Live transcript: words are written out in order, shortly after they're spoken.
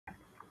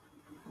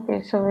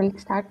Okay, so we'll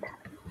start.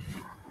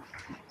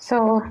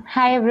 So,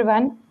 hi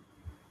everyone.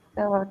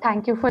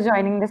 Thank you for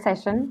joining the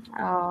session.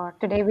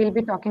 Today we'll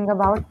be talking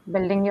about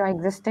building your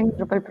existing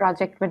Drupal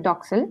project with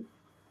Docksal.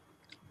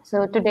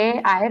 So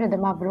today I,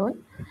 Ridhima Abrol,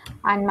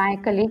 and my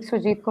colleague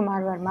Sujeet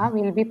Kumar Verma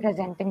will be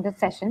presenting the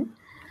session.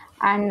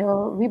 And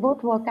we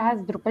both work as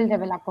Drupal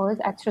developers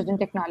at Sujeet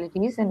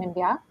Technologies in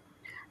India.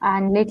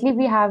 And lately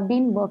we have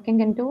been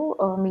working into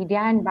media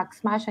and bug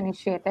smash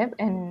initiative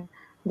in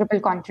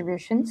Drupal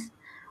contributions.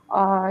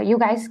 You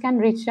guys can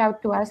reach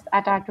out to us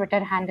at our Twitter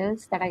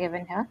handles that are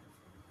given here.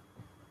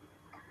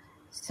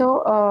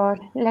 So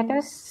let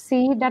us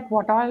see that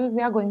what all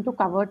we are going to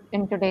cover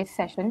in today's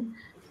session.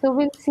 So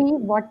we'll see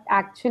what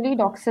actually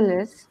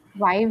Docksal is,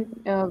 why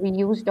we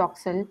use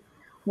Docksal,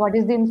 what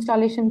is the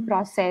installation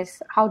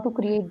process, how to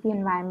create the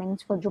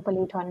environments for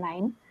Drupal 8 or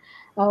 9.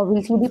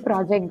 We'll see the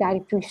project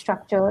directory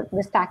structure,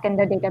 the stack and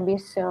the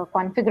database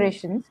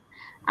configurations,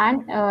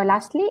 and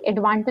lastly,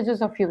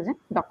 advantages of using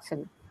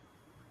Docksal.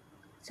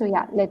 So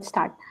yeah, let's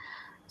start.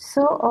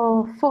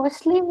 So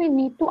firstly, we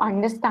need to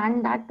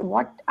understand that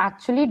what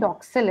actually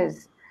Docksal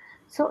is.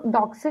 So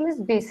Docksal is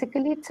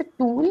basically it's a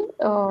tool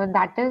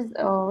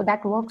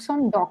that works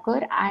on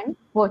Docker and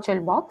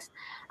VirtualBox,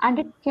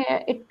 and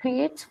it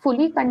creates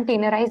fully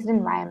containerized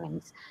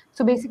environments.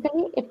 So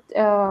basically,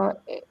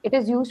 it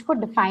is used for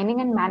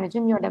defining and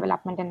managing your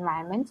development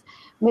environments.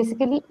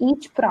 Basically,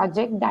 each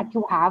project that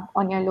you have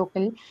on your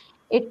local,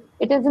 it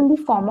is in the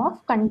form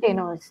of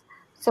containers.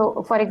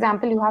 So, for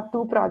example, you have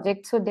two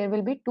projects, so there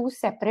will be two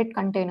separate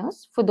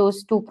containers for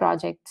those two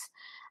projects.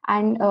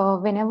 And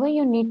whenever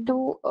you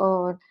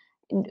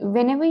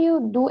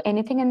do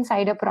anything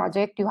inside a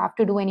project, you have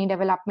to do any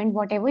development,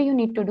 whatever you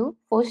need to do,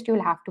 first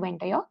you'll have to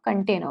enter your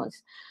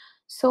containers.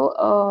 So,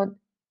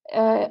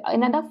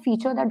 another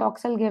feature that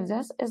Docksal gives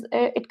us is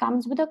it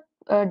comes with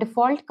a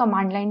default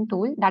command line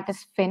tool that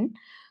is Fin.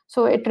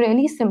 So it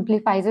really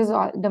simplifies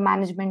the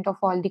management of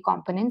all the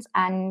components,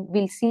 and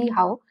we'll see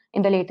how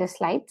in the later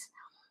slides.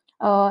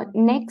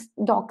 Next,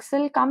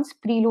 Docksal comes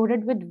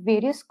preloaded with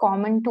various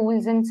common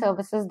tools and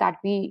services that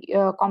we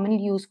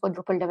commonly use for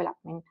Drupal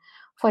development.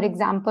 For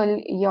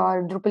example,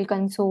 your Drupal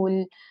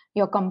console,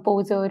 your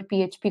composer,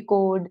 PHP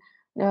code,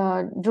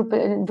 your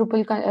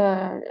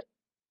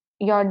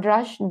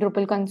Drush,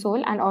 Drupal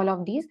console, and all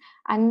of these,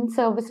 and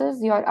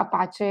services, your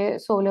Apache,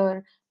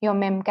 Solar, your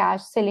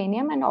Memcache,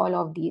 Selenium, and all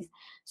of these.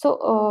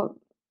 So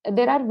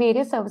there are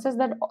various services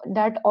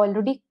that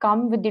already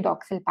come with the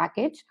Docksal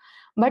package.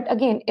 But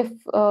again, if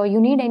you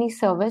need any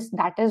service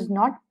that is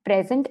not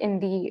present in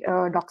the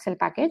Docksal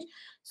package,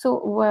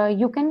 so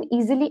you can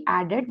easily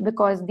add it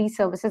because these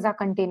services are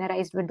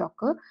containerized with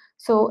Docker.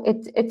 So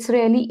it's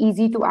really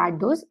easy to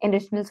add those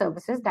additional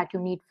services that you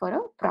need for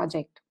a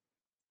project.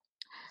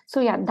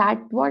 So yeah,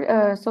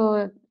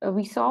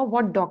 we saw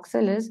what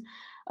Docksal is.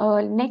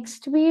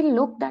 Next, we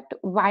looked at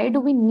why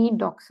do we need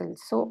Docksal.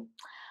 So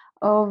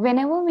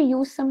whenever we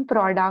use some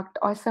product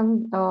or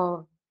some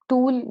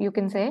tool, you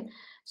can say,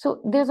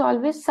 so there's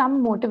always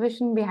some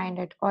motivation behind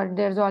it, or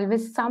there's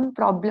always some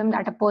problem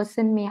that a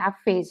person may have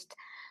faced.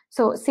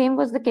 So same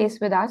was the case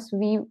with us.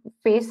 We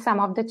faced some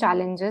of the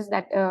challenges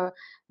that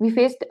we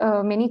faced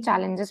many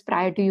challenges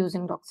prior to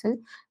using Docksal.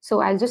 So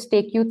I'll just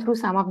take you through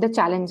some of the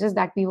challenges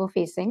that we were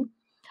facing.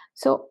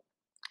 So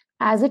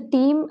as a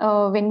team,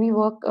 when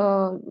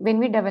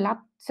we develop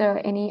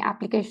any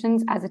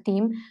applications as a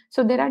team,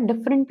 so there are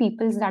different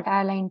peoples that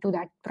are aligned to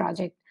that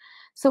project.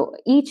 So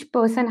each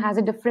person has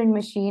a different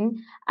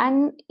machine,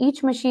 and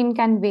each machine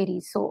can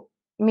vary. So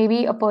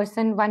maybe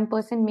one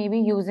person may be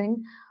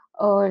using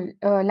a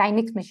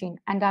Linux machine,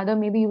 and the other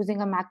may be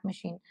using a Mac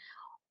machine.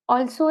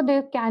 Also,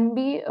 there can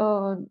be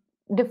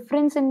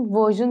difference in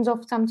versions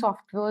of some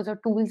softwares or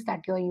tools that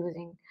you're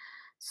using.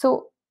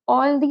 So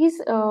all these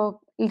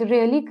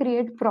really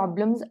create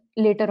problems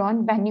later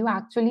on when you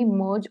actually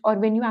merge or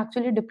when you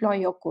actually deploy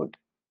your code.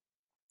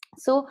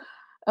 So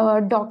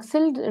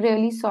Docksal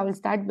really solves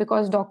that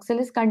because Docksal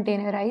is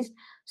containerized.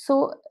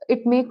 So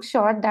it makes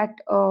sure that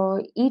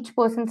each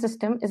person's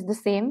system is the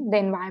same. The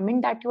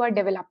environment that you are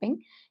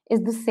developing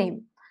is the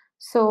same.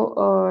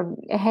 So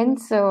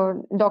hence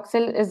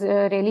Docksal is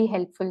really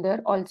helpful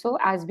there. Also,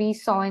 as we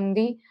saw in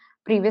the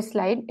previous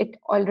slide, it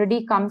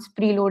already comes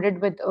preloaded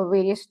with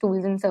various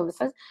tools and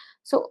services.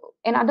 So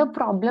another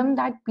problem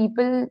that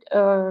people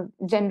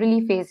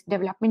generally face,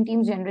 development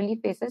teams generally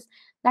faces,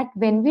 that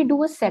when we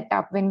do a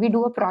setup, when we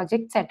do a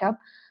project setup,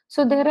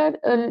 so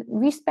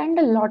we spend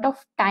a lot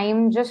of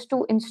time just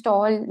to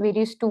install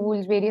various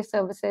tools, various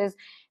services.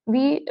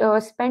 We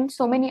spend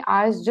so many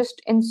hours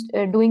just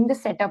doing the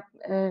setup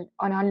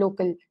on our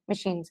local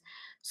machines.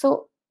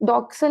 So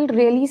Docksal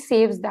really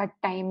saves that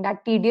time.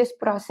 That tedious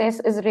process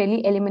is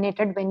really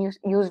eliminated when you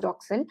use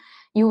Docksal.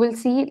 You will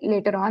see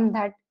later on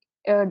that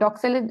with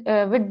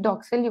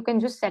Docksal, you can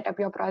just set up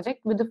your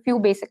project with a few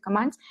basic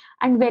commands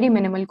and very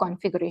minimal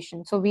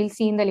configuration. So we'll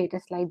see in the later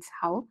slides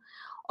how.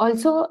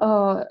 Also,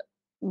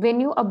 when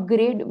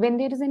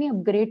there is any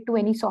upgrade to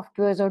any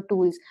softwares or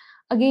tools,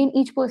 again,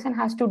 each person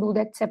has to do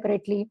that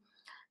separately.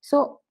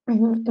 So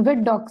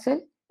with Docksal,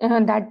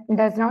 that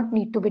does not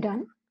need to be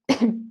done.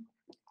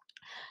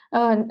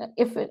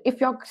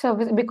 If your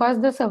service, because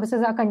the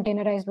services are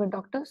containerized with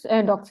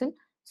Docksal,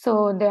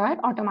 so they are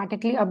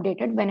automatically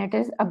updated when it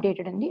is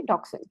updated in the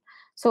Docksal.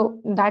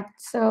 So that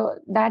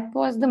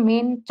was the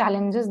main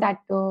challenges that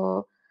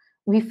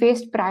we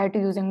faced prior to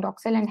using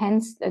Docksal, and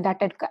hence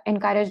that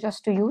encouraged us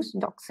to use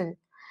Docksal.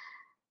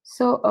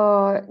 So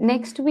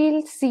next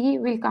we'll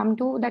come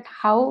to that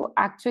how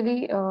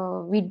actually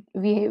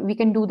we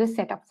can do the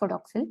setup for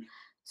Docksal.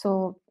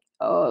 So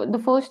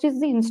the first is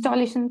the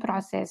installation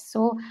process.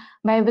 So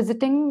by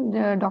visiting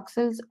the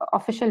Docksal's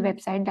official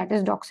website, that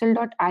is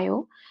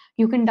docksal.io,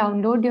 you can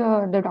download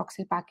the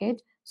Docksal package.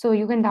 So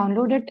you can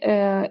download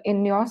it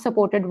in your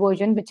supported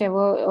version,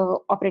 whichever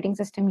operating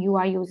system you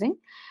are using,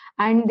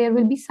 and there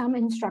will be some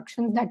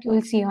instructions that you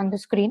will see on the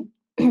screen.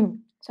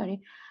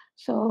 Sorry.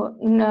 So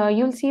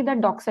you'll see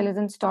that Docksal is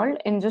installed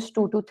in just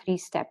 2 to 3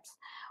 steps.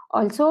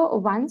 Also,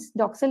 once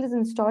Docksal is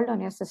installed on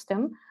your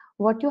system,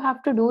 what you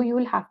have to do, you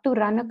will have to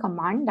run a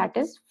command, that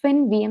is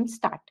fin_vm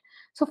start.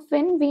 So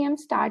fin_vm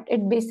start,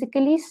 it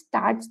basically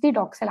starts the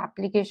Docksal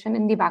application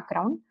in the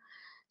background.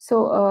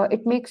 So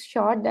it makes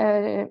sure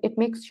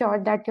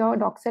that your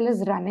Docksal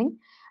is running,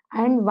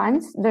 and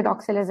once the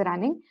Docksal is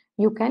running,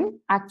 you can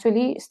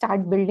actually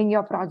start building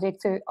your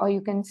projects, or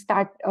you can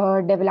start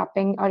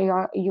developing,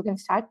 or you can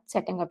start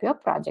setting up your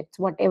projects,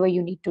 whatever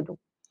you need to do.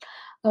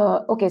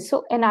 Okay,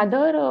 so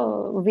another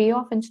way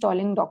of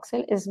installing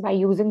Docksal is by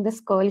using this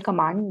curl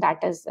command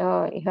that is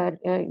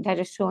that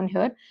is shown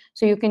here.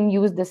 So you can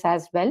use this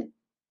as well.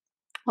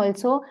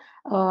 Also,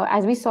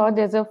 as we saw,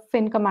 there's a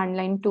fin command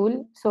line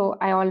tool. So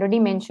I already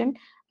mentioned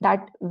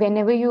that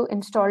whenever you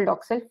install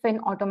Docksal, fin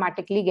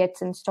automatically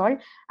gets installed,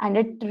 and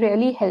it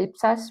really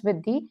helps us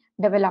with the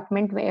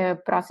development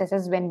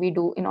processes when we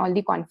do in all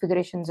the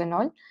configurations and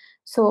all.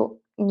 So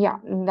yeah,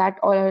 that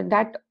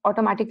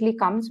automatically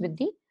comes with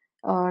the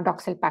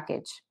Docksal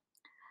package.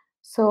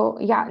 So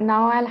yeah,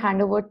 now I'll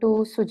hand over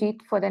to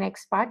Sujeet for the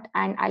next part,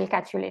 and I'll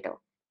catch you later.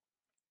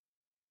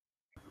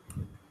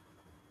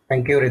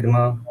 Thank you,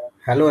 Ridhima.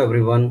 Hello,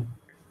 everyone.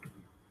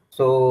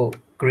 So,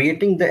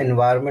 creating the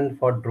environment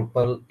for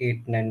Drupal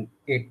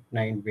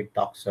 8.9 with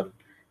Docksal.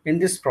 In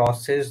this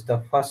process,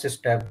 the first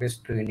step is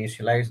to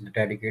initialize the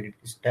dedicated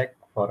stack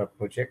for a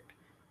project.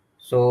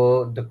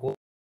 So, the code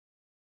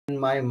in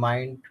my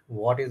mind,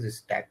 what is a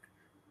stack?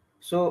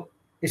 So,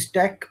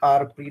 stack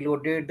are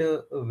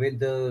preloaded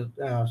with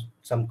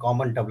some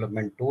common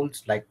development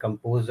tools like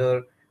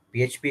Composer,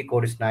 PHP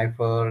Code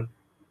Sniper,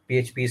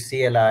 PHP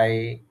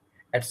CLI,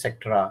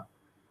 etc.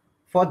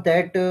 For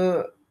that,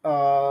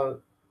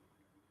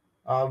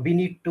 we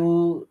need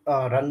to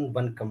run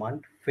one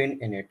command, fin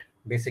init.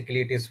 Basically,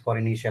 it is for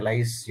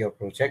initialize your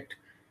project.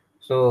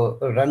 So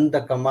run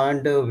the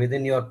command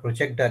within your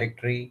project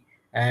directory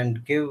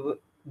and give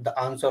the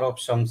answer of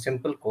some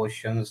simple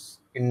questions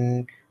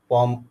in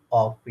form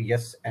of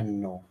yes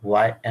and no,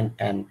 y and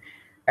n.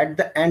 At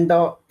the end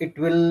of it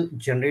will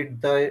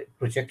generate the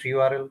project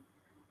URL.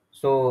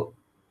 So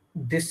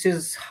this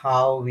is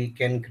how we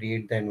can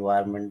create the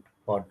environment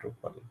for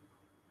Drupal.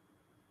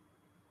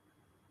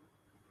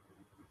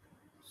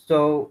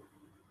 So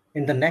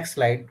in the next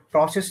slide,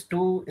 process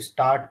to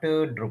start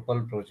a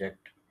Drupal project.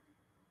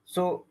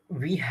 So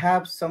we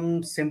have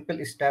some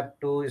simple step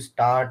to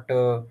start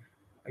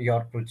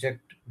your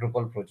project,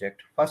 Drupal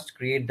project. First,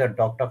 create the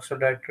Docksal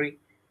directory.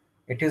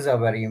 It is a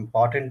very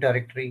important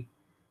directory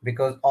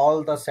because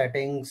all the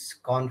settings,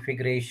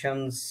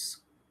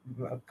 configurations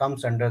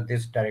comes under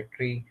this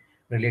directory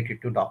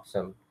related to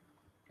Docksal.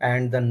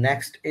 And the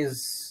next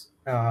is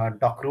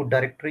dockroot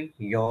directory.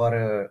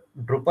 Your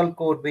Drupal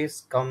code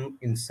base come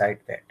inside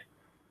that.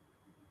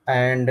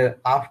 And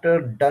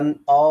after done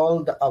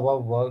all the our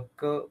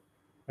work,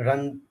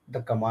 run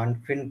the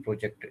command fin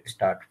project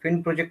start.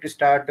 Fin project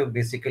start to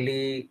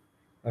basically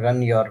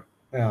run your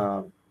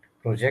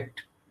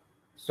project.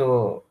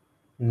 So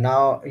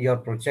now your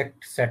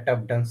project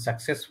setup done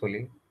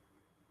successfully.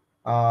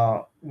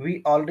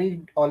 We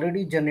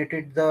already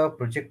generated the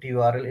project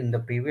URL in the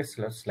previous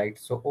slide.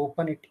 So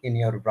open it in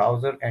your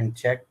browser and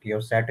check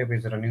your setup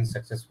is running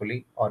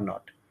successfully or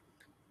not.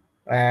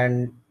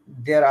 And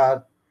there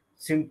are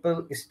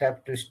simple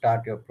steps to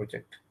start your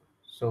project.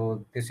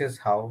 So this is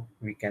how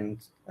we can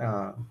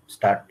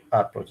start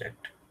our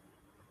project.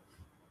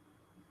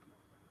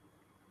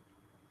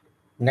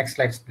 Next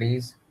slide,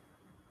 please.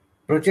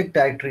 Project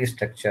directory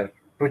structure.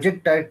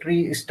 Project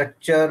directory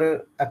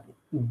structure,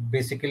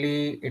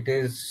 basically it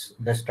is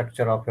the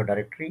structure of your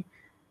directory.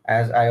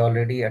 As I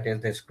already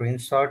attached the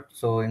screenshot.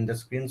 So in the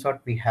screenshot,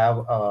 we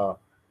have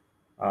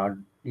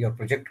your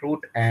project root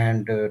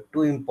and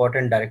two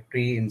important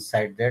directory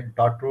inside that,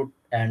 .root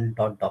and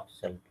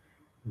 .docksal.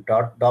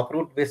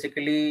 Dockroot,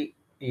 basically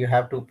you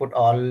have to put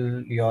all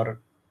your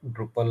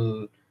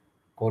Drupal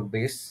code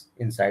base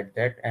inside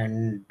that,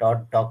 and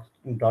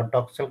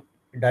 .docksal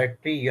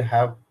directory you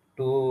have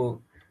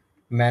to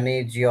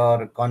manage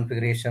your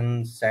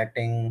configuration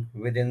setting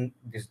within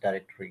this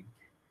directory.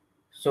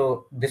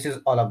 So this is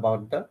all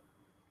about the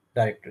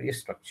directory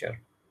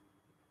structure.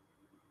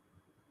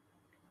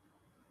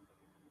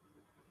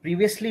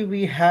 Previously,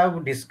 we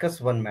have discussed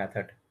one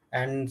method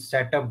and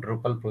set up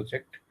Drupal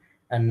project,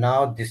 and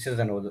now this is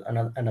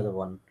another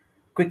one.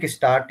 Quick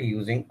start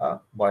using a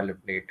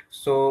boilerplate.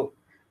 So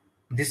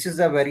this is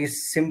a very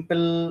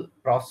simple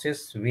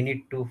process. We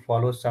need to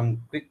follow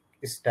some quick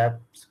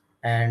steps,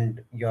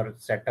 and your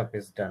setup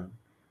is done.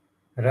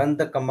 Run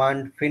the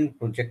command fin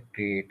project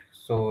create.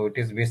 So it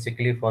is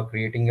basically for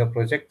creating a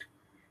project,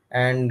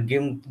 and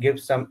give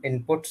some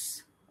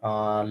inputs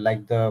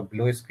like the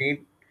below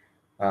screen,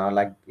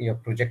 like your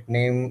project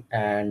name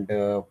and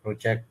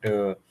project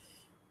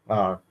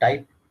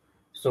type.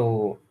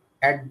 So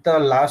at the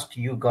last,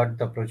 you got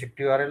the project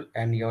URL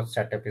and your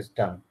setup is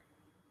done.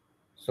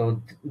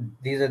 So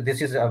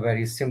this is a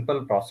very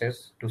simple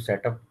process to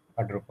set up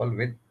a Drupal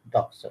with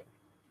Docksal.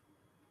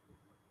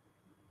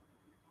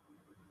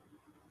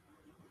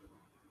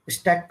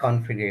 Stack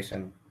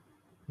configuration.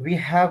 We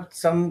have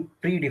some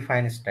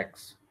predefined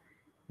stacks.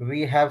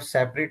 We have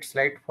separate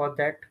slide for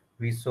that.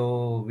 We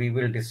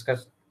will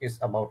discuss is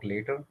about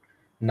later.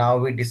 Now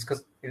we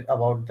discuss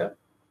about the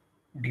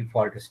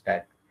default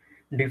stack.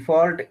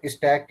 Default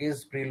stack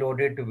is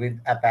preloaded with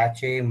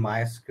Apache,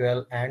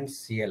 MySQL, and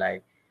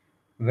CLI.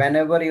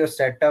 Whenever you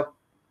set up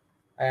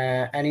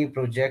any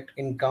project,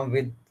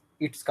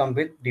 it's come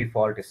with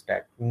default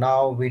stack.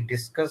 Now we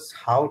discuss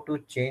how to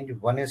change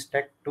one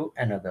stack to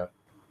another.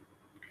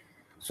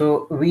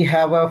 So we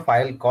have a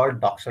file called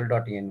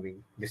docksal.env.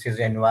 This is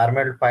an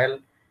environment file,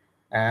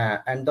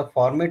 and the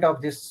format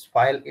of this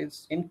file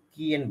is in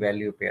key and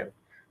value pair.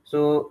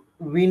 So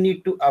we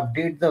need to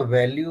update the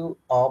value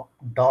of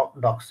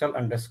docksal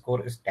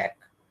underscore stack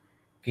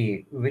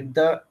key with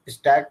the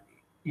stack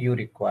you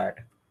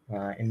required.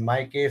 In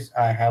my case,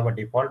 I have a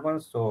default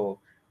one, so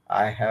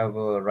I have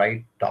a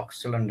write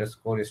docksal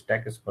underscore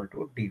stack is equal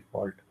to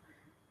default.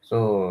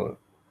 So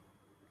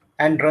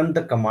and run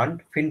the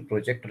command fin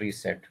project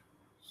reset.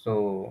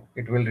 So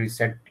it will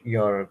reset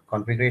your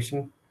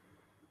configuration.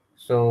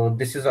 So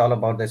this is all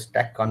about the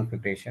stack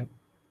configuration.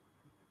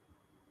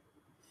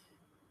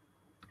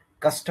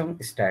 Custom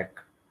stack.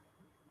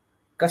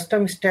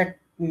 Custom stack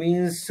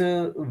means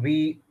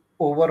we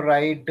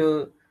override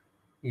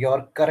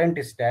your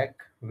current stack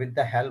with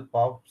the help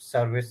of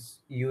service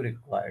you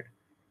required.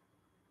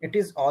 It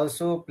is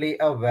also play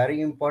a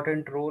very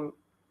important role.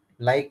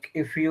 Like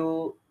if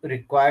you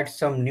required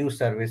some new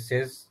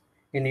services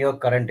in your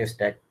current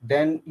stack,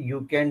 then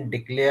you can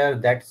declare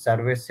that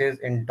services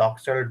in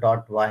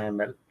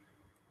docksal.yml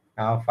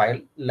file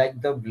like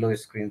the below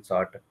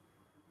screenshot.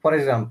 For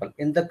example,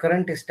 in the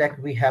current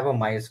stack, we have a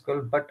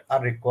MySQL, but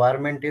our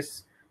requirement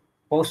is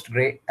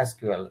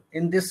PostgreSQL.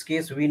 In this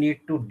case, we need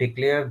to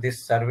declare this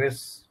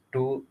service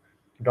to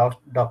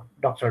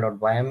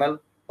docksal.yml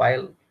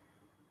file.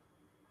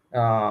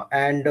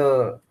 And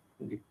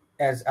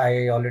as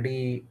I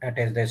already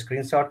attached the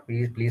screenshot,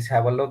 please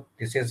have a look.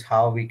 This is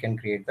how we can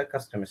create the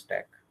custom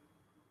stack.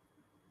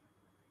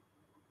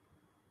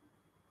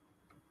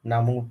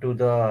 Now move to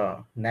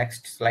the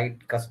next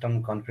slide,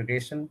 custom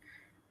configuration.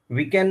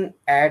 We can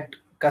add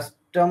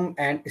custom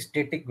and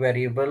static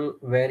variable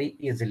very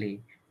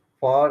easily.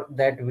 For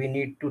that, we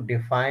need to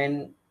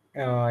define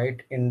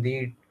it in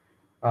the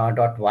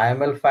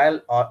 .yml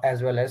file or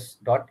as well as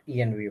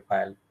 .env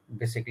file,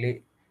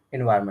 basically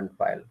environment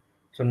file.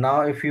 So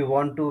now if you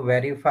want to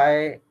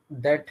verify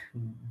that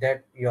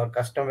your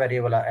custom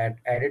variable are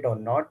added or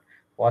not,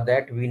 for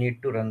that we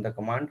need to run the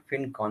command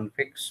fin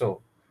config.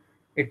 So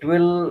it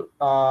will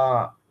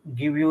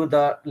give you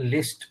the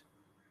list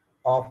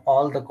of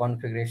all the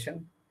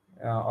configuration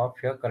of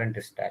your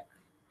current stack.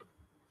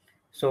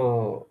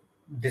 So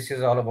this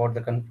is all about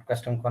the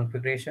custom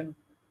configuration.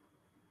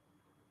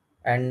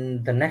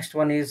 And the next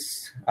one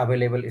is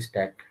available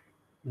stack.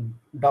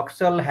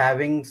 Docksal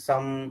having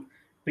some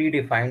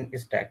predefined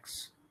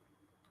stacks.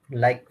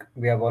 Like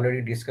we have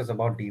already discussed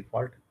about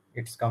default.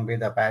 It's come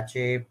with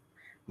Apache,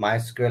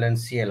 MySQL, and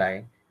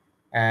CLI.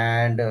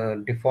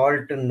 And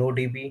default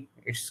NoDB,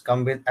 it's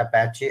come with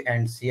Apache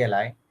and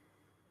CLI.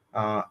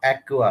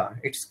 Aqua,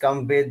 it's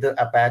come with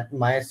Apache,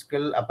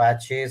 MySQL,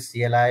 Apache,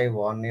 CLI,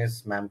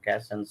 Varnish,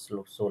 Memcache, and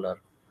Solar.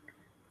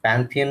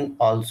 Pantheon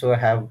also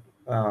have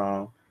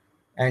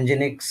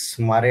Nginx,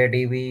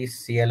 MariaDB,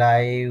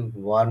 CLI,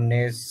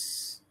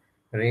 Varnish,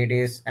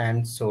 Redis,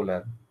 and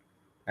Solar.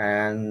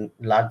 And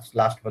last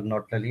but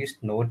not the least,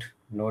 Node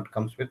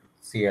comes with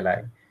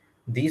CLI.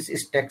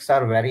 These stacks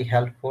are very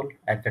helpful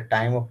at the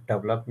time of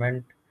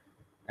development,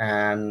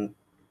 and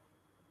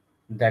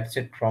that's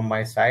it from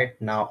my side.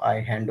 Now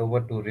I hand over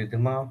to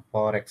Ridhima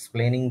for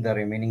explaining the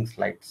remaining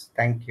slides.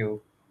 Thank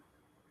you.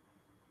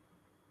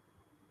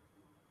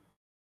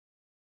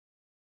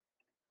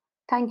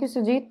 Thank you,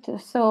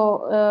 Sujeet.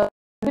 So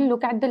we'll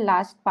look at the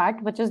last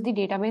part, which is the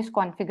database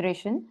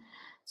configuration.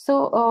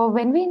 So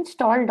when we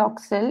install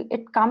Docksal,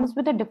 it comes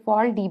with a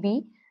default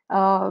DB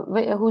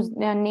whose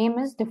name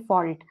is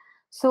default.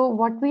 So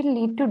what we'll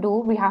need to do,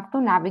 we have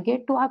to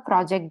navigate to our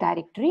project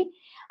directory,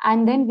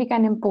 and then we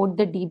can import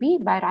the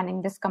DB by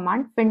running this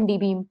command fin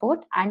db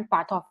import and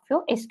path of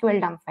your SQL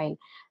dump file.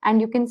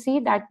 And you can see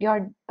that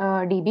your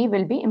DB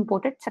will be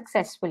imported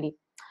successfully.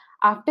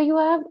 After you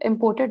have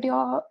imported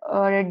your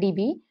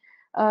DB,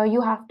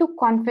 you have to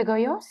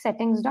configure your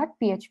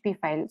settings.php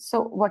file.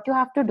 So what you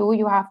have to do,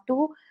 you have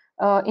to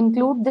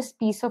include this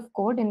piece of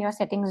code in your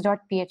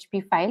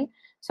settings.php file.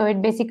 So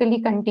it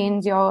basically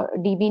contains your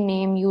DB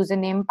name,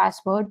 username,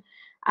 password,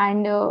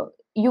 and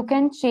you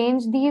can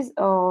change these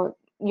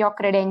your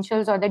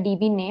credentials or the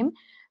DB name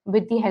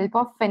with the help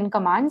of fin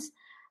commands.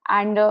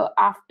 And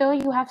after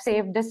you have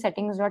saved the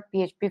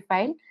settings.php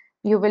file,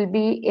 you will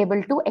be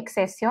able to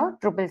access your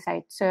Drupal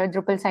site. So your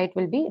Drupal site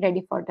will be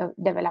ready for the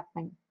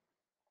development.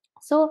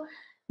 So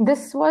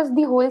this was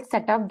the whole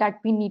setup that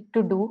we need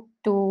to do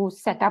to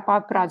set up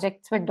our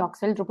projects with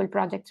Docksal, Drupal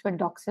projects with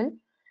Docksal.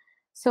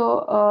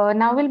 So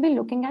now we'll be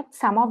looking at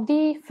some of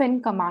the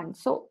fin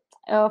commands. So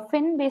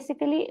fin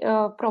basically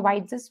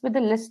provides us with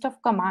a list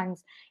of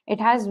commands.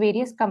 It has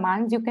various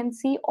commands. You can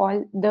see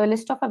all the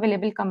list of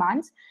available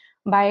commands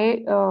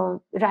by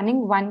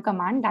running one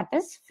command, that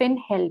is fin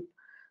help.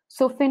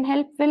 So fin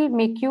help will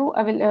make you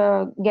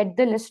get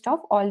the list of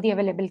all the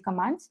available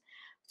commands.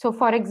 So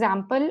for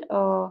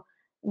example,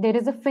 there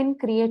is a fin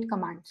create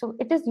command. So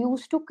it is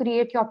used to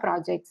create your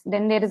projects.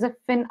 Then there is a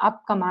fin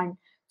up command.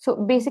 So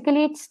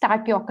basically, it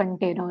start your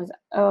containers.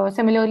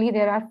 Similarly,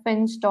 there are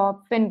fin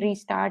stop, fin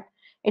restart.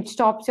 It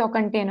stops your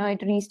container,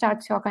 it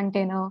restarts your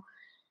container.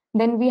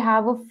 Then we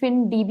have a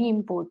fin db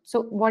import.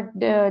 So what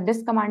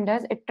this command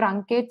does, it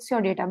truncates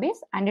your database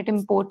and it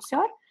imports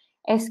your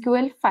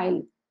SQL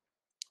file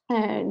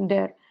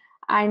there.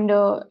 And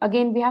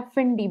again, we have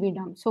fin db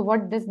dump. So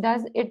what this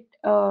does, it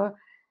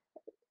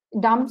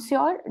dumps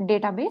your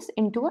database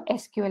into a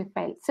SQL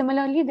file.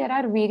 Similarly, there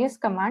are various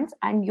commands,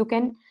 and you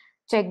can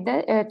check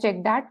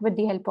that with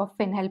the help of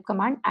fin help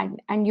command,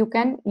 and you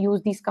can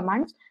use these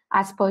commands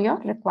as per your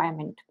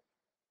requirement.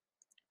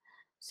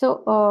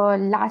 So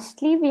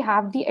lastly, we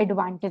have the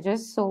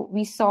advantages. So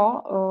we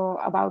saw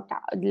about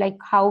like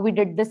how we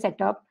did the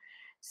setup.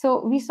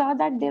 So we saw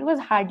that there was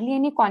hardly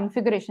any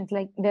configurations.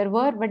 Like there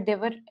were, but there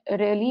were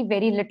really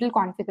very little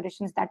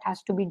configurations that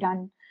has to be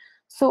done.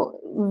 So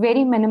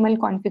very minimal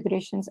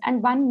configurations.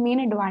 And one main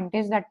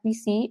advantage that we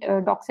see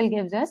Docksal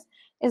gives us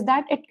is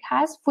that it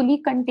has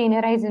fully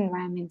containerized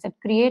environments. It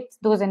creates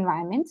those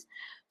environments.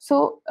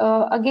 So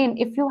again,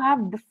 if you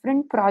have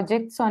different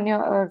projects on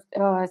your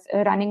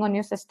running on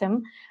your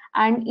system,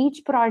 and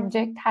each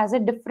project has a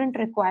different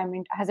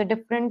requirement, has a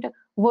different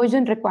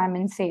version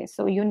requirement, say,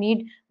 so you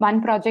need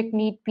one project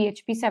need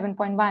PHP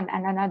 7.1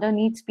 and another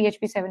needs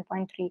PHP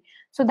 7.3.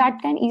 So that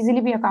can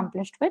easily be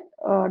accomplished with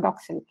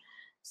Docksal.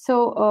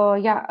 So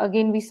yeah,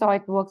 again, we saw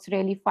it works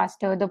really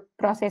faster. The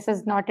process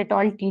is not at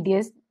all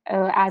tedious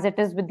as it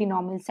is with the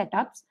normal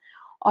setups.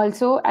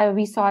 Also,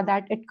 we saw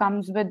that it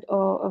comes with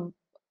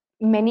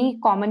many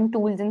common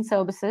tools and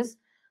services.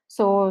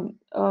 So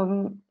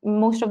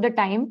most of the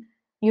time,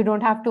 you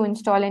don't have to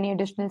install any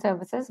additional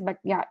services. But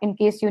yeah, in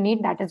case you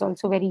need, that is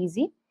also very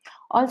easy.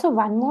 Also,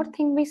 one more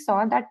thing we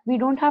saw, that we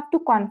don't have to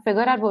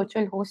configure our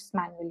virtual hosts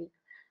manually.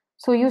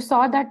 So you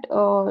saw that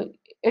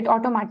it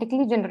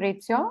automatically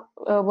generates your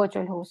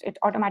virtual host. It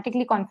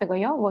automatically configure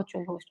your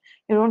virtual host.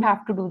 You don't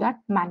have to do that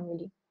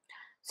manually.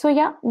 So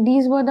yeah,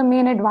 these were the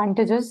main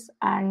advantages,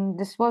 and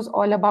this was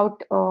all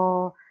about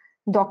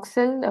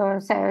Docksal,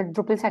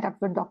 Drupal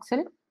setup with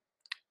Docksal.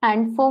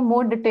 And for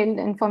more detailed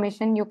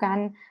information, you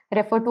can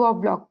refer to our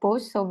blog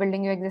post. So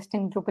building your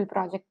existing Drupal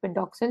project with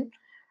Docksal.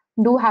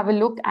 Do have a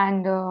look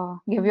and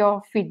give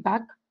your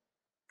feedback.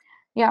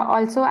 Yeah,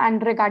 also,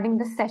 and regarding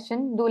the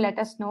session, do let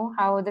us know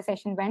how the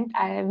session went.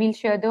 I will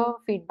share the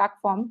feedback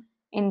form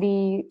in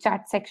the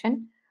chat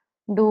section.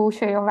 Do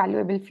share your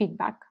valuable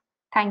feedback.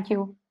 Thank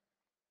you.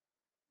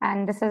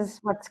 And this is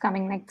what's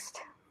coming next.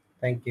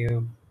 Thank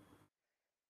you.